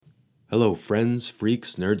Hello, friends,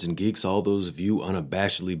 freaks, nerds, and geeks, all those of you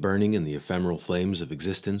unabashedly burning in the ephemeral flames of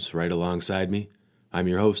existence right alongside me. I'm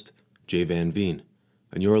your host, Jay Van Veen,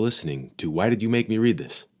 and you're listening to Why Did You Make Me Read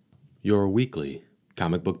This? Your weekly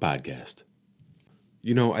comic book podcast.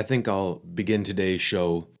 I think I'll begin today's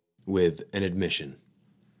show with an admission.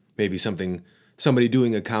 Maybe something somebody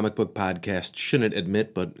doing a comic book podcast shouldn't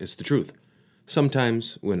admit, but it's the truth.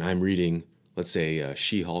 Sometimes when I'm reading, let's say, a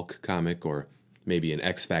She-Hulk comic or maybe an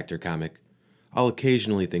X-Factor comic, I'll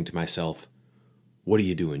occasionally think to myself, what are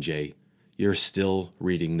you doing, Jay? You're still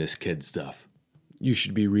reading this kid stuff. You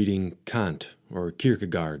should be reading Kant or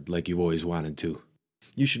Kierkegaard like you've always wanted to.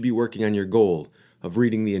 You should be working on your goal of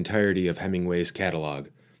reading the entirety of Hemingway's catalog.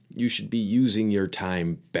 You should be using your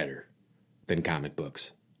time better than comic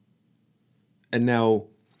books. And now,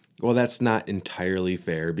 well, that's not entirely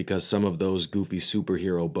fair because some of those goofy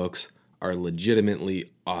superhero books are legitimately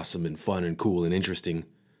awesome and fun and cool and interesting.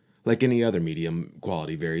 Like any other medium,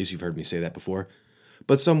 quality varies, you've heard me say that before.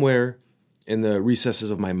 But somewhere in the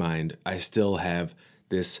recesses of my mind, I still have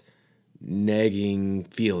this nagging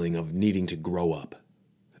feeling of needing to grow up.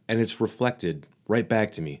 And it's reflected right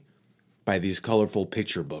back to me by these colorful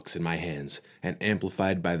picture books in my hands and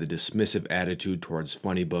amplified by the dismissive attitude towards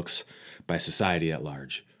funny books by society at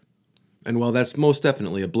large. And while that's most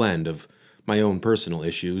definitely a blend of my own personal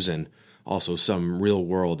issues and also some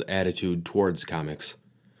real-world attitude towards comics,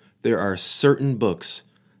 there are certain books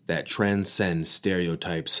that transcend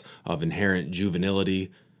stereotypes of inherent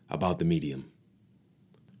juvenility about the medium.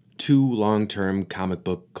 Two long-term comic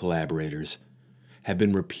book collaborators have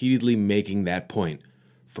been repeatedly making that point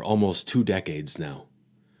for almost 2 decades now.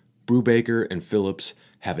 Brubaker and Phillips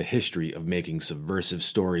have a history of making subversive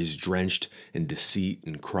stories drenched in deceit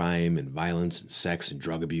and crime and violence and sex and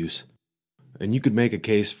drug abuse. And you could make a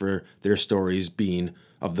case for their stories being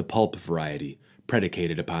of the pulp variety,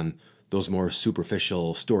 predicated upon those more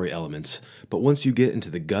superficial story elements. But once you get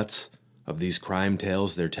into the guts of these crime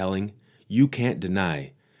tales they're telling, you can't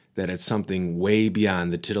deny that it's something way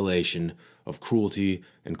beyond the titillation of cruelty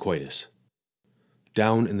and coitus.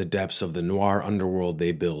 Down in the depths of the noir underworld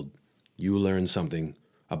they build, you learn something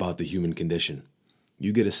about the human condition.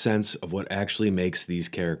 You get a sense of what actually makes these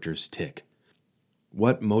characters tick.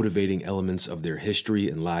 What motivating elements of their history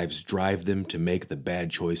and lives drive them to make the bad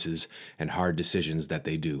choices and hard decisions that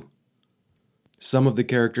they do. Some of the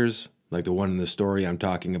characters, like the one in the story I'm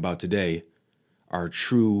talking about today, are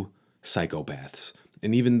true psychopaths.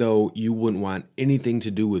 And even though you wouldn't want anything to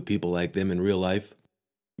do with people like them in real life,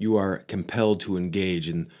 you are compelled to engage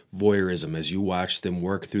in voyeurism as you watch them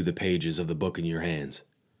work through the pages of the book in your hands.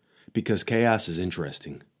 Because chaos is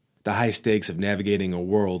interesting. The high stakes of navigating a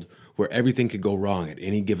world where everything could go wrong at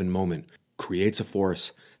any given moment creates a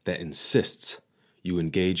force that insists you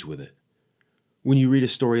engage with it. When you read a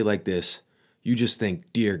story like this, you just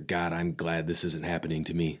think, dear God, I'm glad this isn't happening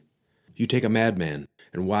to me. You take a madman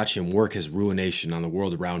and watch him work his ruination on the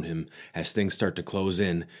world around him as things start to close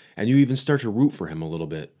in, and you even start to root for him a little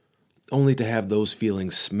bit, only to have those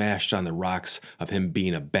feelings smashed on the rocks of him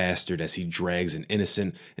being a bastard as he drags an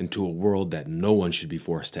innocent into a world that no one should be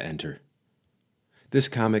forced to enter. This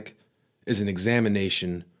comic is an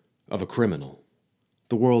examination of a criminal,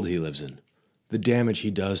 the world he lives in, the damage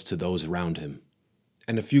he does to those around him,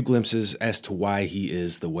 and a few glimpses as to why he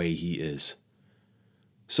is the way he is.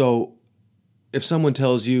 So, if someone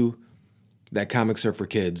tells you that comics are for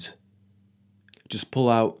kids, just pull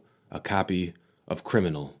out a copy of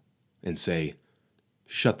Criminal and say,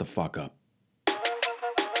 shut the fuck up.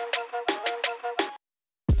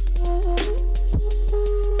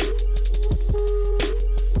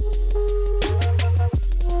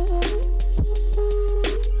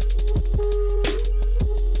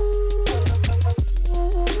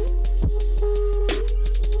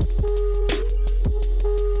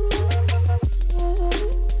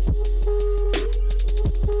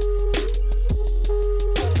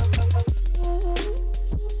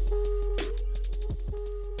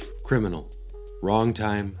 Criminal, Wrong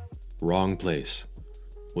Time, Wrong Place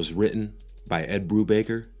was written by Ed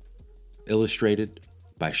Brubaker, illustrated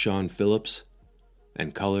by Sean Phillips,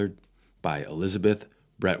 and colored by Elizabeth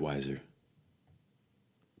Brettweiser.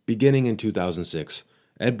 Beginning in 2006,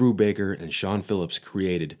 Ed Brubaker and Sean Phillips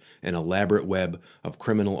created an elaborate web of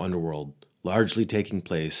criminal underworld, largely taking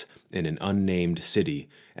place in an unnamed city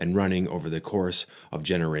and running over the course of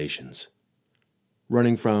generations.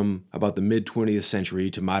 Running from about the mid-20th century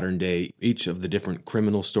to modern day, each of the different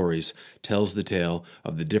criminal stories tells the tale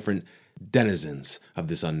of the different denizens of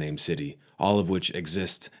this unnamed city, all of which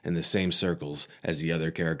exist in the same circles as the other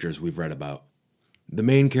characters we've read about. The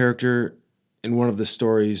main character in one of the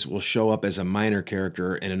stories will show up as a minor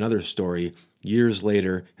character in another story years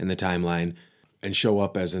later in the timeline and show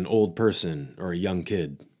up as an old person or a young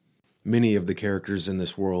kid. Many of the characters in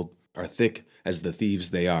this world are thick as the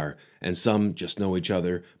thieves they are, and some just know each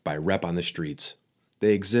other by rep on the streets.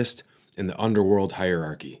 They exist in the underworld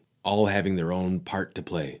hierarchy, all having their own part to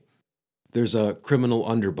play. There's a criminal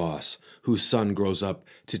underboss whose son grows up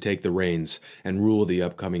to take the reins and rule the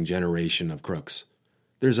upcoming generation of crooks.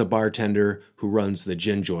 There's a bartender who runs the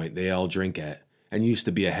gin joint they all drink at and used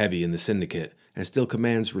to be a heavy in the syndicate and still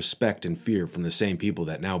commands respect and fear from the same people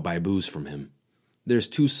that now buy booze from him. There's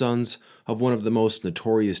two sons of one of the most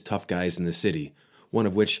notorious tough guys in the city, one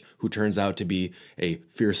of which who turns out to be a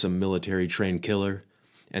fearsome military-trained killer,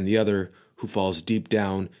 and the other who falls deep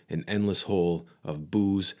down an endless hole of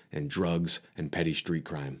booze and drugs and petty street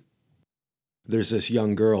crime. There's this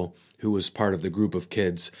young girl who was part of the group of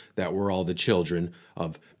kids that were all the children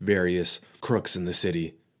of various crooks in the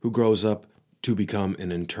city, who grows up to become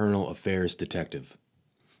an internal affairs detective.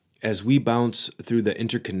 As we bounce through the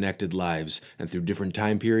interconnected lives and through different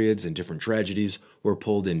time periods and different tragedies, we're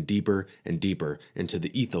pulled in deeper and deeper into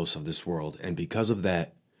the ethos of this world, and because of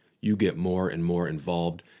that, you get more and more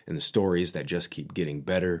involved in the stories that just keep getting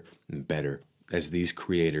better and better as these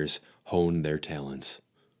creators hone their talents.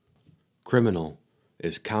 Criminal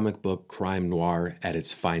is comic book crime noir at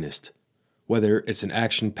its finest. Whether it's an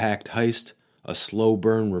action-packed heist, a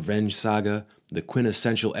slow-burn revenge saga, the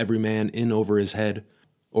quintessential everyman in over his head,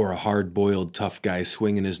 or a hard-boiled tough guy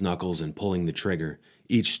swinging his knuckles and pulling the trigger,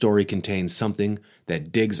 each story contains something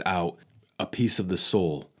that digs out a piece of the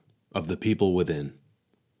soul of the people within.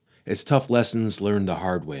 It's tough lessons learned the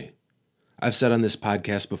hard way. I've said on this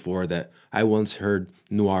podcast before that I once heard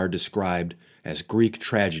noir described as Greek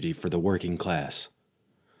tragedy for the working class.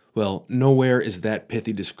 Well, nowhere is that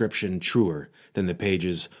pithy description truer than the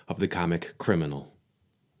pages of the comic Criminal.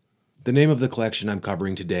 The name of the collection I'm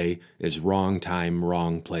covering today is Wrong Time,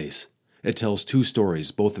 Wrong Place. It tells two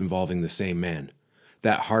stories, both involving the same man.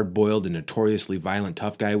 That hard-boiled and notoriously violent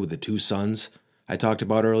tough guy with the two sons I talked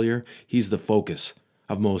about earlier, he's the focus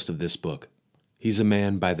of most of this book. He's a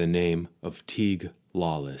man by the name of Teague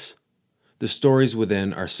Lawless. The stories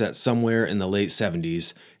within are set somewhere in the late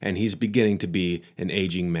 70s, and he's beginning to be an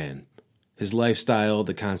aging man. His lifestyle,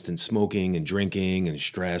 the constant smoking and drinking and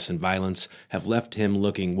stress and violence have left him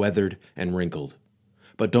looking weathered and wrinkled.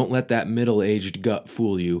 But don't let that middle-aged gut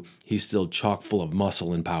fool you. He's still chock full of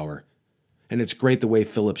muscle and power. And it's great the way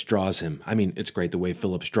Phillips draws him. I mean, it's great the way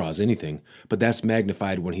Phillips draws anything, but that's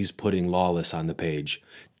magnified when he's putting Lawless on the page.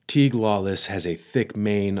 Teague Lawless has a thick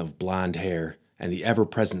mane of blonde hair and the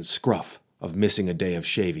ever-present scruff of missing a day of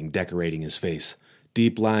shaving decorating his face.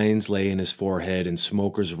 Deep lines lay in his forehead and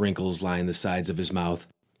smoker's wrinkles line the sides of his mouth.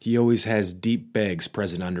 He always has deep bags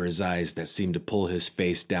present under his eyes that seem to pull his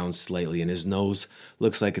face down slightly, and his nose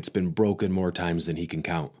looks like it's been broken more times than he can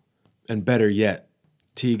count. And better yet,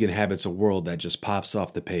 Teague inhabits a world that just pops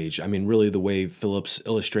off the page. I mean, really, the way Phillips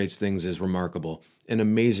illustrates things is remarkable. An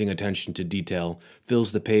amazing attention to detail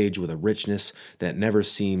fills the page with a richness that never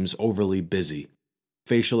seems overly busy.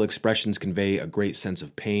 Facial expressions convey a great sense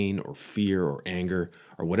of pain or fear or anger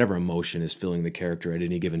or whatever emotion is filling the character at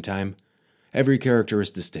any given time. Every character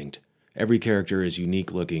is distinct. Every character is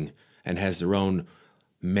unique looking and has their own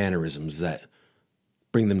mannerisms that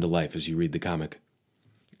bring them to life as you read the comic.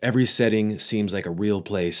 Every setting seems like a real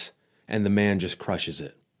place, and the man just crushes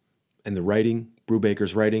it. And the writing,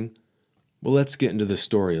 Brubaker's writing, well, let's get into the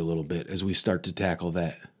story a little bit as we start to tackle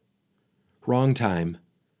that. Wrong Time,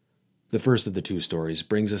 the first of the two stories,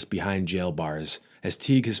 brings us behind jail bars as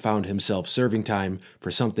Teague has found himself serving time for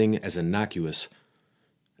something as innocuous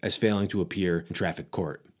as failing to appear in traffic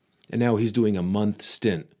court. And now he's doing a month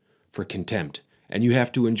stint for contempt. And you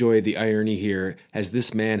have to enjoy the irony here, as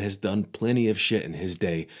this man has done plenty of shit in his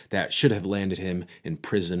day that should have landed him in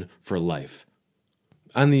prison for life.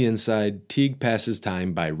 On the inside, Teague passes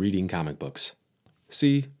time by reading comic books.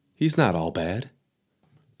 See, he's not all bad.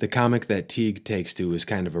 The comic that Teague takes to is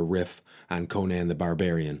kind of a riff on Conan the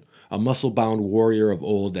Barbarian, a muscle-bound warrior of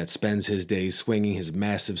old that spends his days swinging his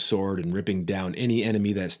massive sword and ripping down any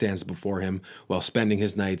enemy that stands before him, while spending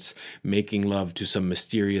his nights making love to some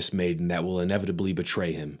mysterious maiden that will inevitably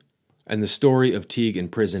betray him. And the story of Teague in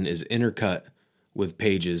prison is intercut with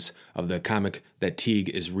pages of the comic that Teague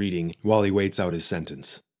is reading while he waits out his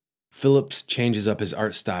sentence. Phillips changes up his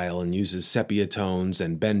art style and uses sepia tones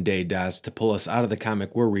and Ben-Day dots to pull us out of the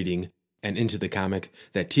comic we're reading and into the comic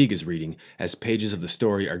that Teague is reading, as pages of the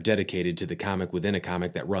story are dedicated to the comic within a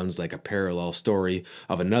comic that runs like a parallel story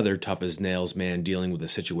of another tough-as-nails man dealing with a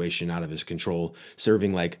situation out of his control,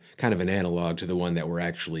 serving like kind of an analog to the one that we're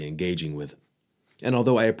actually engaging with. And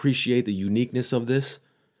although I appreciate the uniqueness of this,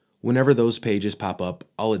 whenever those pages pop up,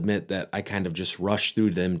 I'll admit that I kind of just rush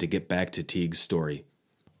through them to get back to Teague's story.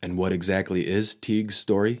 And what exactly is Teague's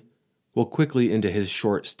story? Well, quickly into his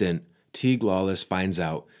short stint, Teague Lawless finds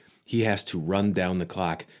out he has to run down the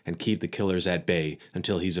clock and keep the killers at bay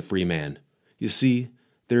until he's a free man. You see,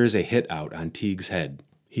 there is a hit out on Teague's head.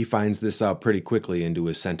 He finds this out pretty quickly into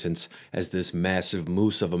his sentence as this massive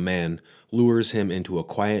moose of a man lures him into a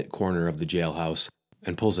quiet corner of the jailhouse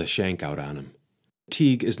and pulls a shank out on him.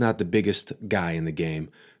 Teague is not the biggest guy in the game,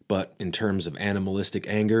 but in terms of animalistic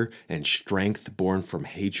anger and strength born from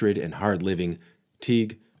hatred and hard living,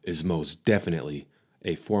 Teague is most definitely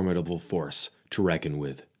a formidable force to reckon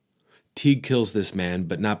with. Teague kills this man,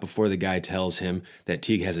 but not before the guy tells him that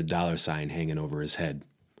Teague has a $sign hanging over his head.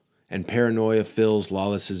 And paranoia fills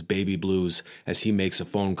Lawless's baby blues as he makes a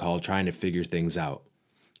phone call trying to figure things out.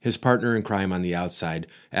 His partner in crime on the outside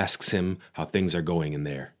asks him how things are going in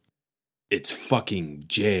there. "It's fucking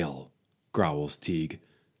jail," growls Teague.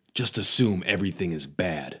 "Just assume everything is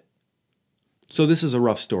bad." So this is a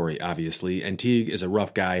rough story, obviously, and Teague is a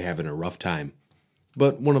rough guy having a rough time.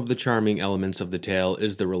 But one of the charming elements of the tale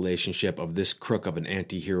is the relationship of this crook of an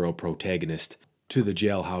anti-hero protagonist to the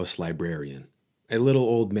jailhouse librarian, a little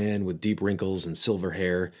old man with deep wrinkles and silver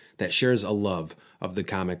hair that shares a love of the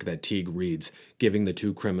comic that Teague reads, giving the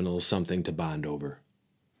two criminals something to bond over.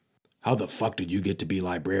 "How the fuck did you get to be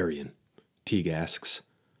librarian?" Teague asks.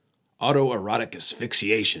 "Autoerotic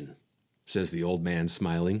asphyxiation," says the old man,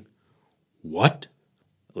 smiling. "What?"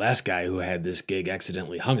 "Last guy who had this gig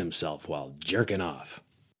accidentally hung himself while jerking off."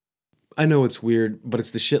 I know it's weird, but it's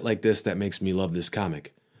the shit like this that makes me love this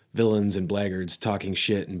comic. Villains and blackguards talking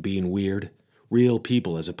shit and being weird. Real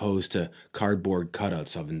people as opposed to cardboard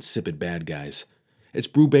cutouts of insipid bad guys. It's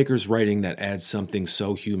Brubaker's writing that adds something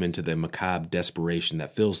so human to the macabre desperation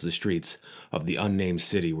that fills the streets of the unnamed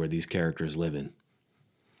city where these characters live in.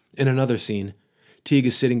 In another scene, Teague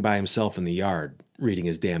is sitting by himself in the yard, reading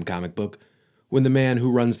his damn comic book, when the man who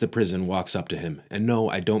runs the prison walks up to him. And no,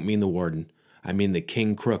 I don't mean the warden. I mean the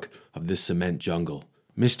king crook of this cement jungle.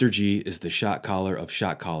 Mr. G is the shot caller of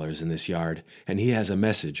shot callers in this yard, and he has a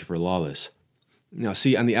message for Lawless. Now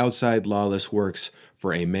see, on the outside, Lawless works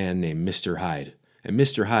for a man named Mr. Hyde. And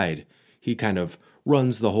Mr. Hyde, he kind of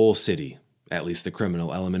runs the whole city, at least the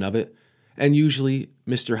criminal element of it. And usually,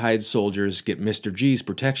 Mr. Hyde's soldiers get Mr. G's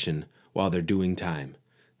protection while they're doing time.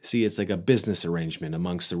 See, it's like a business arrangement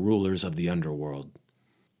amongst the rulers of the underworld.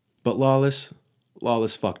 But Lawless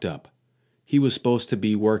fucked up. He was supposed to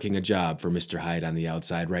be working a job for Mr. Hyde on the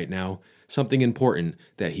outside right now, something important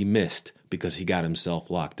that he missed because he got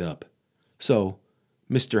himself locked up. So,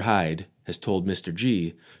 Mr. Hyde has told Mr.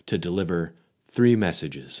 G to deliver 3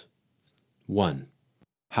 messages. 1.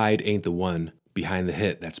 Hyde ain't the one behind the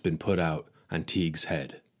hit that's been put out on Teague's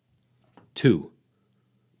head. 2.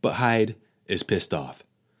 But Hyde is pissed off.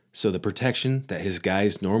 So the protection that his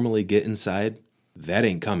guys normally get inside, that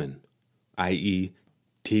ain't coming, i.e.,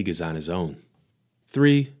 Teague is on his own.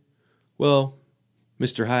 3, well,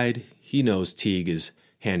 Mr. Hyde, he knows Teague is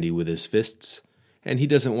handy with his fists, and he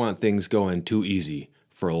doesn't want things going too easy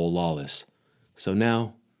for old Lawless. So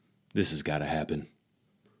now, this has got to happen.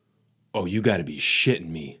 "Oh, you got to be shitting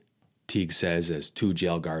me," Teague says as 2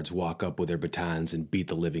 jail guards walk up with their batons and beat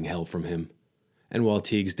the living hell from him. And while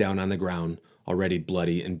Teague's down on the ground, already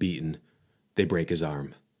bloody and beaten, they break his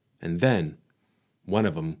arm. And then, one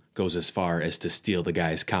of them goes as far as to steal the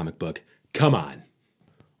guy's comic book. Come on!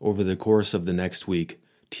 Over the course of the next week,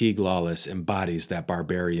 Teague Lawless embodies that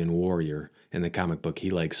barbarian warrior in the comic book he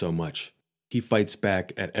likes so much. He fights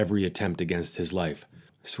back at every attempt against his life,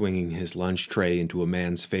 swinging his lunch tray into a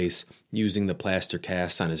man's face, using the plaster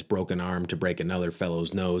cast on his broken arm to break another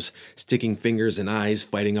fellow's nose, sticking fingers in eyes,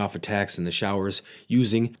 fighting off attacks in the showers,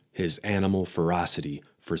 using his animal ferocity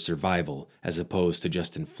for survival as opposed to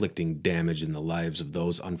just inflicting damage in the lives of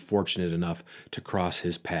those unfortunate enough to cross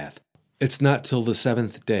his path. It's not till the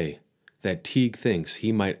 7th day that Teague thinks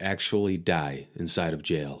he might actually die inside of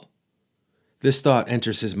jail. This thought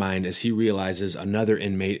enters his mind as he realizes another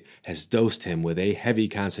inmate has dosed him with a heavy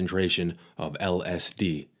concentration of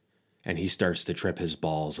LSD, and he starts to trip his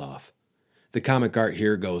balls off. The comic art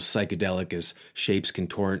here goes psychedelic as shapes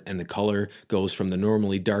contort, and the color goes from the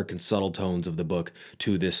normally dark and subtle tones of the book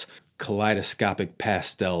to this kaleidoscopic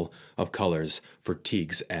pastel of colors for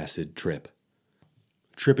Teague's acid trip.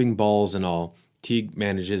 Tripping balls and all, Teague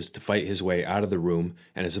manages to fight his way out of the room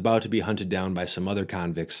and is about to be hunted down by some other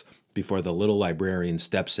convicts before the little librarian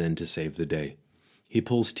steps in to save the day. He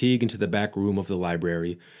pulls Teague into the back room of the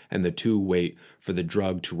library, and the two wait for the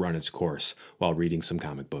drug to run its course while reading some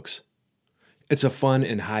comic books. It's a fun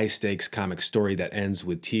and high-stakes comic story that ends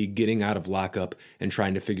with Teague getting out of lockup and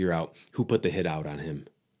trying to figure out who put the hit out on him.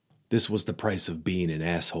 This was the price of being an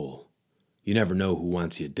asshole. You never know who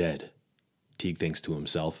wants you dead, Teague thinks to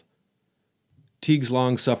himself. Teague's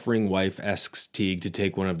long-suffering wife asks Teague to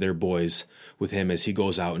take one of their boys with him as he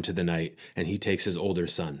goes out into the night, and he takes his older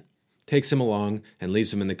son. Takes him along and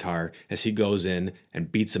leaves him in the car as he goes in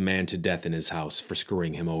and beats a man to death in his house for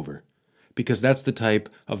screwing him over. Because that's the type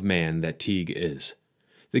of man that Teague is.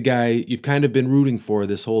 The guy you've kind of been rooting for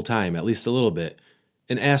this whole time, at least a little bit.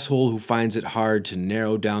 An asshole who finds it hard to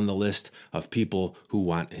narrow down the list of people who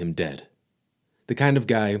want him dead. The kind of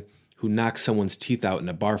guy who knocks someone's teeth out in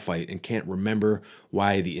a bar fight and can't remember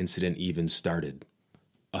why the incident even started.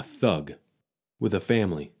 A thug with a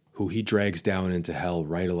family who he drags down into hell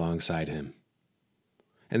right alongside him.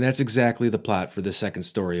 And that's exactly the plot for the second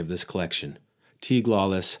story of this collection. Teague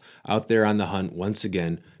Lawless, out there on the hunt once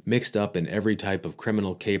again, mixed up in every type of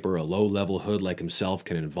criminal caper a low-level hood like himself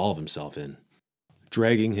can involve himself in.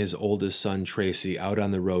 Dragging his oldest son Tracy out on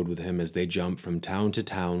the road with him as they jump from town to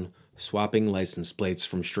town, swapping license plates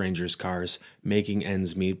from strangers' cars, making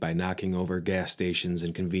ends meet by knocking over gas stations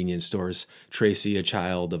and convenience stores. Tracy, a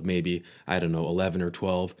child of maybe, 11 or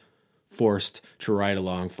 12, forced to ride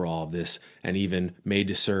along for all of this, and even made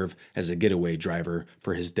to serve as a getaway driver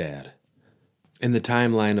for his dad. In the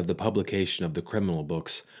timeline of the publication of the criminal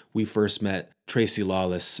books, we first met Tracy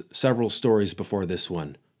Lawless several stories before this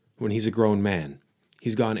one, when he's a grown man.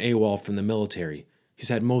 He's gone AWOL from the military. He's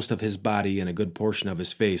had most of his body and a good portion of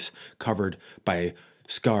his face covered by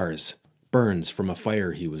scars, burns from a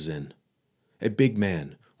fire he was in. A big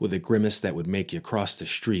man with a grimace that would make you cross the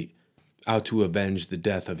street, out to avenge the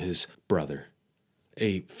death of his brother.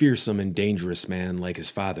 A fearsome and dangerous man like his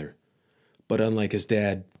father. But unlike his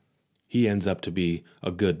dad, he ends up to be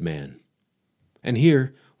a good man. And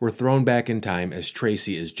here, we're thrown back in time as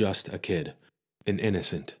Tracy is just a kid, an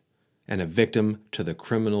innocent, and a victim to the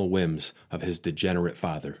criminal whims of his degenerate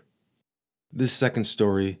father. This second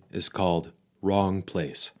story is called Wrong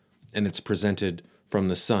Place, and it's presented from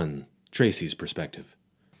the son, Tracy's perspective.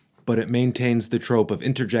 But it maintains the trope of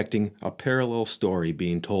interjecting a parallel story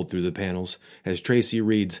being told through the panels as Tracy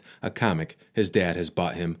reads a comic his dad has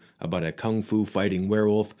bought him about a kung fu fighting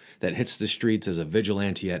werewolf that hits the streets as a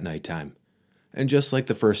vigilante at nighttime. And just like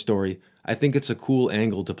the first story, I think it's a cool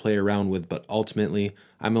angle to play around with, but ultimately,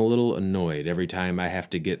 I'm a little annoyed every time I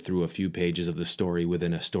have to get through a few pages of the story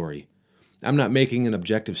within a story. I'm not making an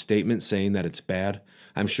objective statement saying that it's bad.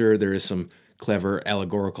 I'm sure there is some clever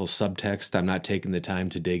allegorical subtext I'm not taking the time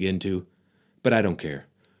to dig into, but I don't care.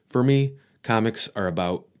 For me, comics are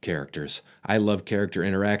about characters. I love character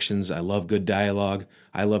interactions. I love good dialogue.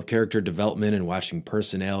 I love character development and watching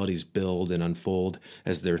personalities build and unfold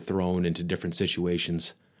as they're thrown into different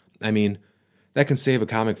situations. I mean, that can save a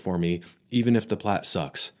comic for me, even if the plot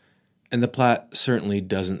sucks. And the plot certainly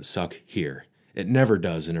doesn't suck here. It never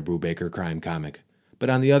does in a Brubaker crime comic.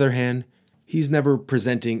 But on the other hand, he's never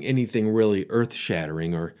presenting anything really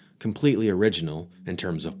earth-shattering or completely original, in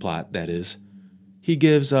terms of plot, that is. He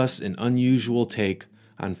gives us an unusual take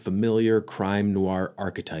on familiar crime noir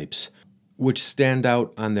archetypes, which stand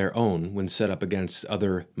out on their own when set up against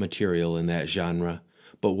other material in that genre.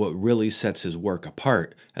 But what really sets his work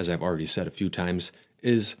apart, as I've already said a few times,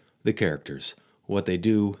 is the characters. What they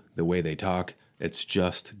do, the way they talk, it's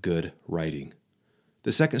just good writing.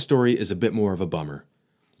 The second story is a bit more of a bummer.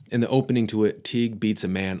 In the opening to it, Teague beats a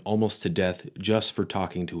man almost to death just for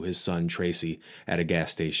talking to his son Tracy at a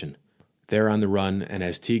gas station. They're on the run, and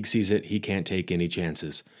as Teague sees it, he can't take any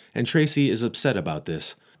chances. And Tracy is upset about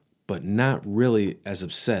this, but not really as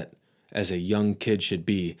upset as a young kid should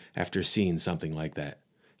be after seeing something like that.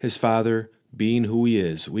 His father, being who he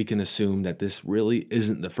is, we can assume that this really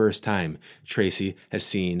isn't the first time Tracy has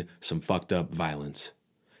seen some fucked up violence.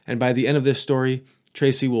 And by the end of this story,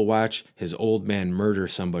 Tracy will watch his old man murder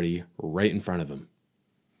somebody right in front of him.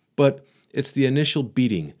 But it's the initial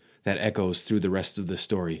beating that echoes through the rest of the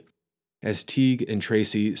story, as Teague and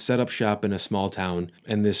Tracy set up shop in a small town,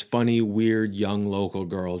 and this funny, weird young local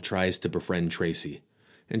girl tries to befriend Tracy.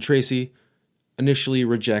 And Tracy initially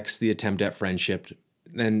rejects the attempt at friendship,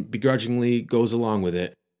 then begrudgingly goes along with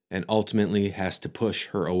it, and ultimately has to push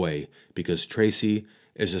her away because Tracy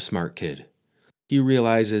is a smart kid. He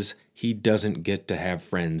realizes he doesn't get to have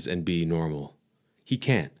friends and be normal. He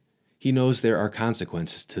can't. He knows there are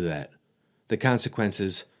consequences to that. The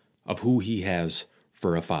consequences of who he has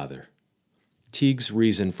for a father. Teague's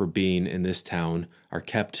reason for being in this town are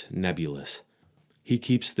kept nebulous. He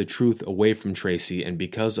keeps the truth away from Tracy, and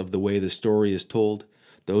because of the way the story is told,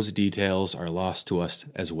 those details are lost to us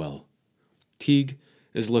as well. Teague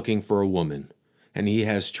is looking for a woman, and he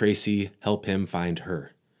has Tracy help him find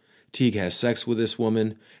her. Teague has sex with this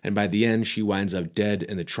woman, and by the end, she winds up dead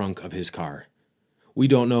in the trunk of his car. We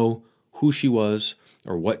don't know who she was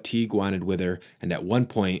or what Teague wanted with her, and at one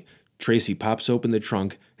point, Tracy pops open the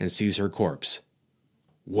trunk and sees her corpse.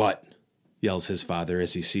 "What?" yells his father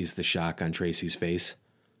as he sees the shock on Tracy's face.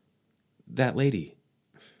 "That lady.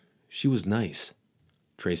 She was nice,"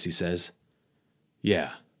 Tracy says.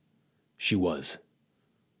 "Yeah, she was.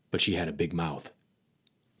 But she had a big mouth."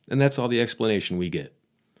 And that's all the explanation we get.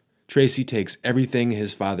 Tracy takes everything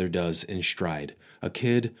his father does in stride, a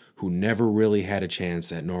kid who never really had a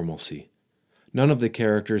chance at normalcy. None of the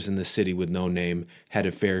characters in The City with No Name had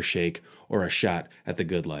a fair shake or a shot at the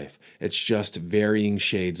good life. It's just varying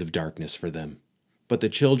shades of darkness for them. But the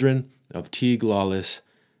children of Teague Lawless,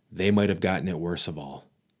 they might have gotten it worse of all.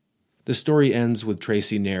 The story ends with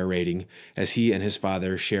Tracy narrating as he and his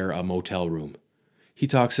father share a motel room. He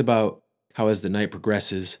talks about how as the night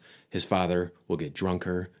progresses, his father will get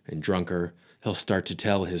drunker and drunker. He'll start to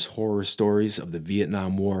tell his horror stories of the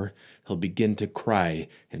Vietnam War. He'll begin to cry,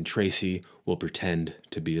 and Tracy will pretend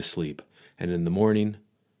to be asleep. And in the morning,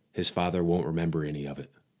 his father won't remember any of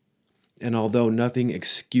it. And although nothing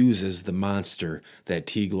excuses the monster that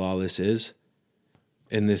Teague Lawless is,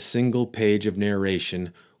 in this single page of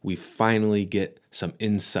narration, we finally get some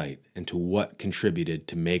insight into what contributed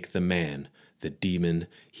to make the man the demon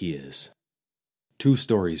he is. 2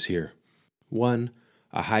 stories here. 1,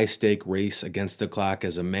 a high-stake race against the clock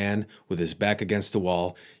as a man with his back against the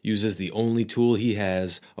wall uses the only tool he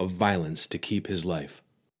has of violence to keep his life.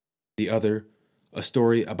 The other, a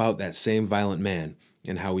story about that same violent man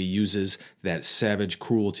and how he uses that savage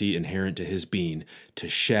cruelty inherent to his being to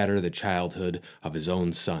shatter the childhood of his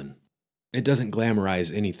own son. It doesn't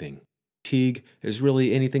glamorize anything. Teague is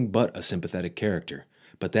really anything but a sympathetic character,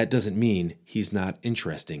 but that doesn't mean he's not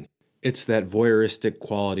interesting. It's that voyeuristic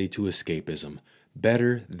quality to escapism.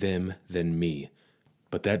 Better them than me.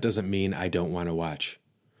 But that doesn't mean I don't want to watch.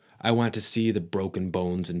 I want to see the broken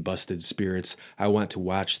bones and busted spirits. I want to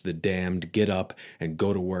watch the damned get up and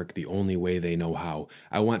go to work the only way they know how.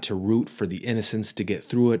 I want to root for the innocents to get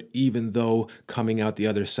through it, even though coming out the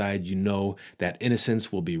other side, you know that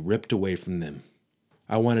innocence will be ripped away from them.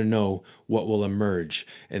 I want to know what will emerge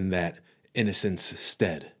in that innocence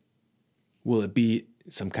stead. Will it be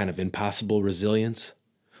some kind of impossible resilience?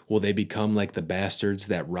 Will they become like the bastards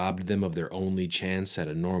that robbed them of their only chance at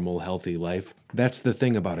a normal, healthy life? That's the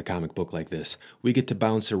thing about a comic book like this. We get to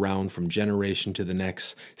bounce around from generation to the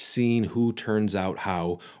next, seeing who turns out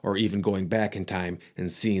how, or even going back in time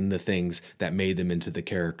and seeing the things that made them into the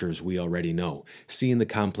characters we already know, seeing the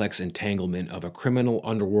complex entanglement of a criminal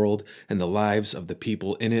underworld and the lives of the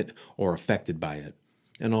people in it or affected by it.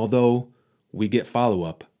 And although we get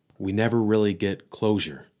follow-up, we never really get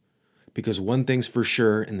closure. Because one thing's for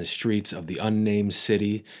sure in the streets of the unnamed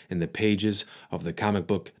city, in the pages of the comic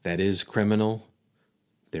book that is Criminal,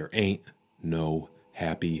 there ain't no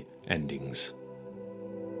happy endings.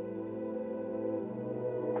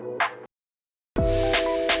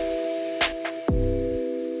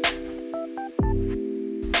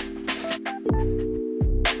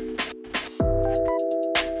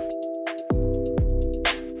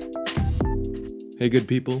 Hey, good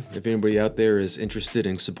people, if anybody out there is interested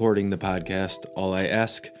in supporting the podcast, all I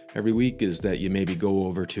ask every week is that you maybe go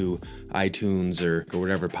over to iTunes or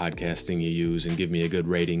whatever podcasting you use and give me a good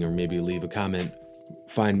rating or maybe leave a comment.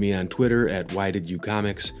 Find me on Twitter at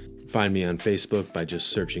WhyDidYouComics. Find me on Facebook by just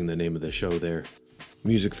searching the name of the show there.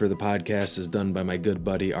 Music for the podcast is done by my good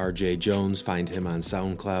buddy RJ Jones. Find him on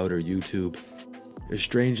SoundCloud or YouTube. There's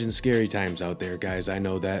strange and scary times out there, guys, I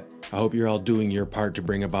know that. I hope you're all doing your part to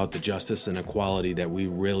bring about the justice and equality that we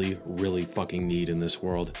really, really fucking need in this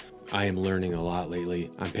world. I am learning a lot lately.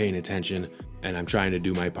 I'm paying attention, and I'm trying to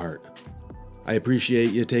do my part. I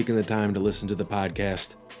appreciate you taking the time to listen to the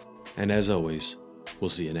podcast, and as always, we'll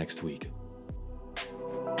see you next week.